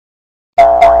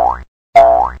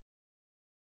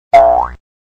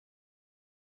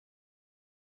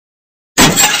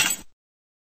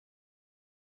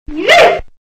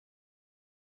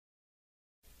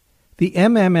The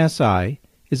MMSI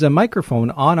is a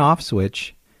microphone on-off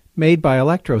switch made by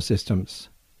Alectro systems.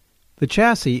 The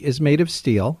chassis is made of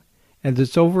steel, and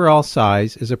its overall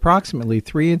size is approximately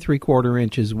 3 3/4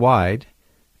 inches wide,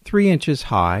 3 inches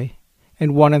high,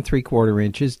 and 1 3/4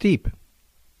 inches deep.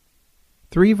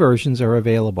 3 versions are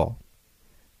available.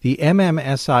 The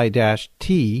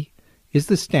MMSI-T is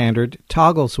the standard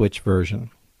toggle switch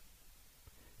version.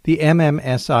 The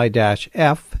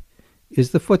MMSI-F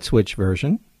is the foot switch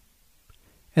version,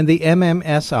 and the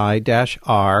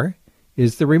MMSI-R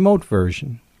is the remote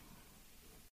version.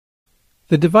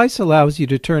 The device allows you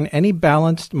to turn any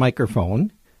balanced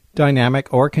microphone, dynamic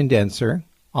or condenser,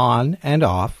 on and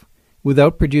off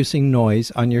without producing noise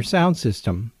on your sound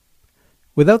system.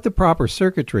 Without the proper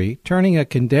circuitry, turning a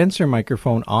condenser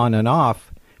microphone on and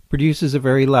off produces a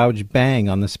very loud bang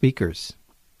on the speakers.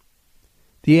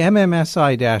 The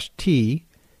MMSI-T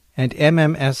and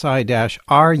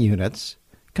MMSI-R units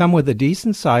come with a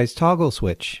decent-sized toggle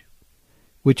switch,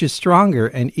 which is stronger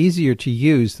and easier to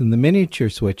use than the miniature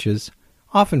switches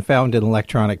often found in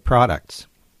electronic products.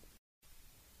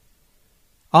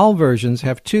 All versions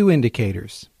have 2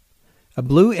 indicators. A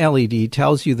blue LED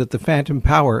tells you that the phantom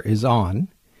power is on,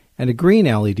 and a green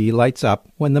LED lights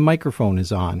up when the microphone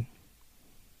is on.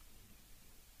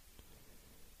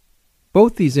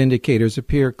 Both these indicators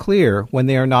appear clear when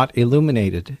they are not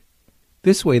illuminated.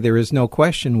 This way there is no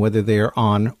question whether they are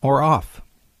on or off.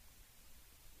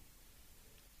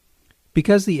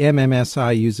 Because the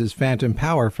MMSI uses phantom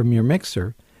power from your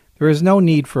mixer, there is no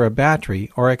need for a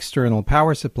battery or external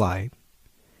power supply.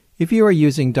 If you are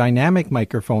using dynamic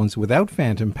microphones without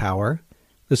phantom power,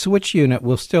 the switch unit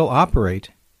will still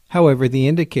operate, however the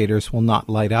indicators will not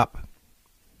light up.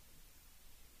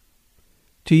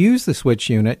 To use the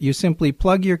switch unit, you simply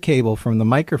plug your cable from the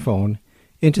microphone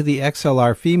into the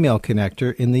XLR Female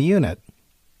connector in the unit,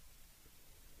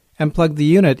 and plug the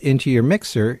unit into your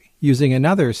mixer using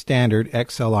another standard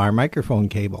XLR microphone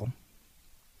cable.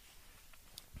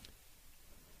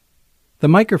 The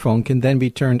microphone can then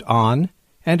be turned on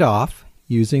and off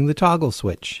using the toggle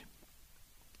switch.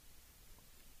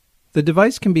 The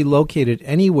device can be located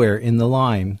anywhere in the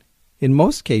line. In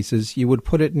most cases, you would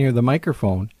put it near the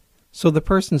microphone so the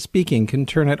person speaking can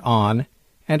turn it on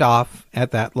and off at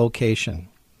that location.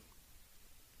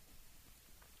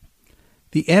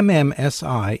 The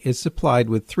MMSI is supplied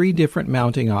with 3 different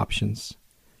mounting options.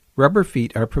 Rubber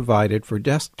feet are provided for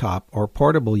desktop or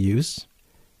portable use,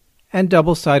 and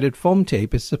double-sided foam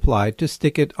tape is supplied to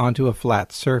stick it onto a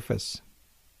flat surface.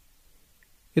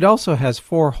 It also has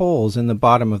 4 holes in the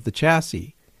bottom of the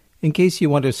chassis, in case you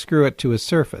want to screw it to a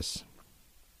surface.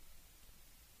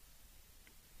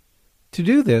 To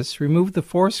do this, remove the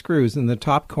 4 screws in the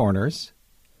top corners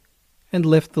and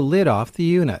lift the lid off the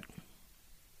unit.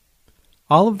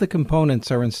 All of the components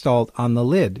are installed on the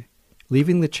lid,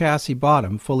 leaving the chassis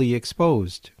bottom fully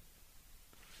exposed.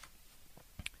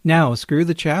 Now screw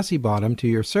the chassis bottom to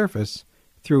your surface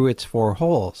through its 4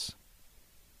 holes.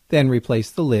 Then replace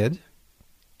the lid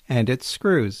and its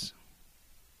screws.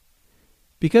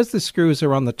 Because the screws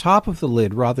are on the top of the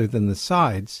lid rather than the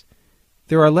sides,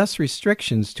 there are less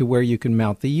restrictions to where you can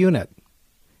mount the unit.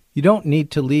 You don't need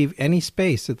to leave any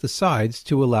space at the sides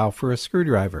to allow for a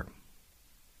screwdriver.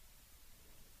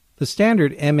 The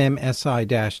standard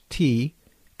MMSI-T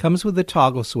comes with a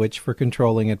toggle switch for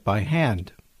controlling it by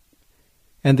hand,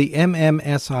 and the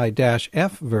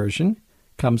MMSI-F version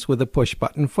comes with a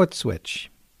push-button foot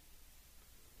switch.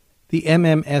 The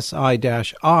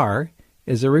MMSI-R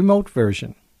is a remote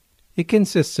version. It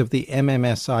consists of the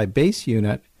MMSI base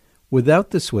unit without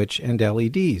the switch and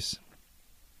LEDs.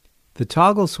 The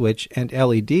toggle switch and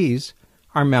LEDs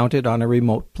are mounted on a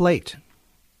remote plate,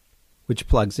 which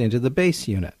plugs into the base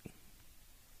unit.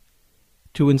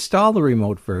 To install the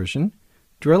remote version,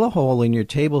 drill a hole in your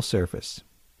table surface.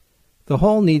 The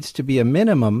hole needs to be a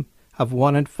minimum of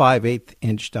 1 5/8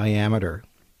 inch diameter.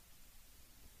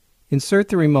 Insert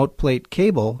the remote plate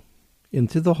cable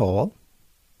into the hole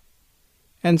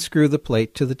and screw the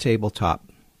plate to the tabletop.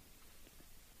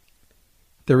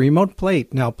 The remote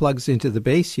plate now plugs into the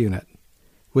base unit,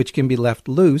 which can be left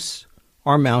loose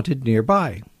or mounted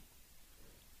nearby.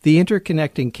 The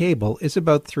interconnecting cable is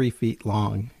about 3 feet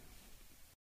long.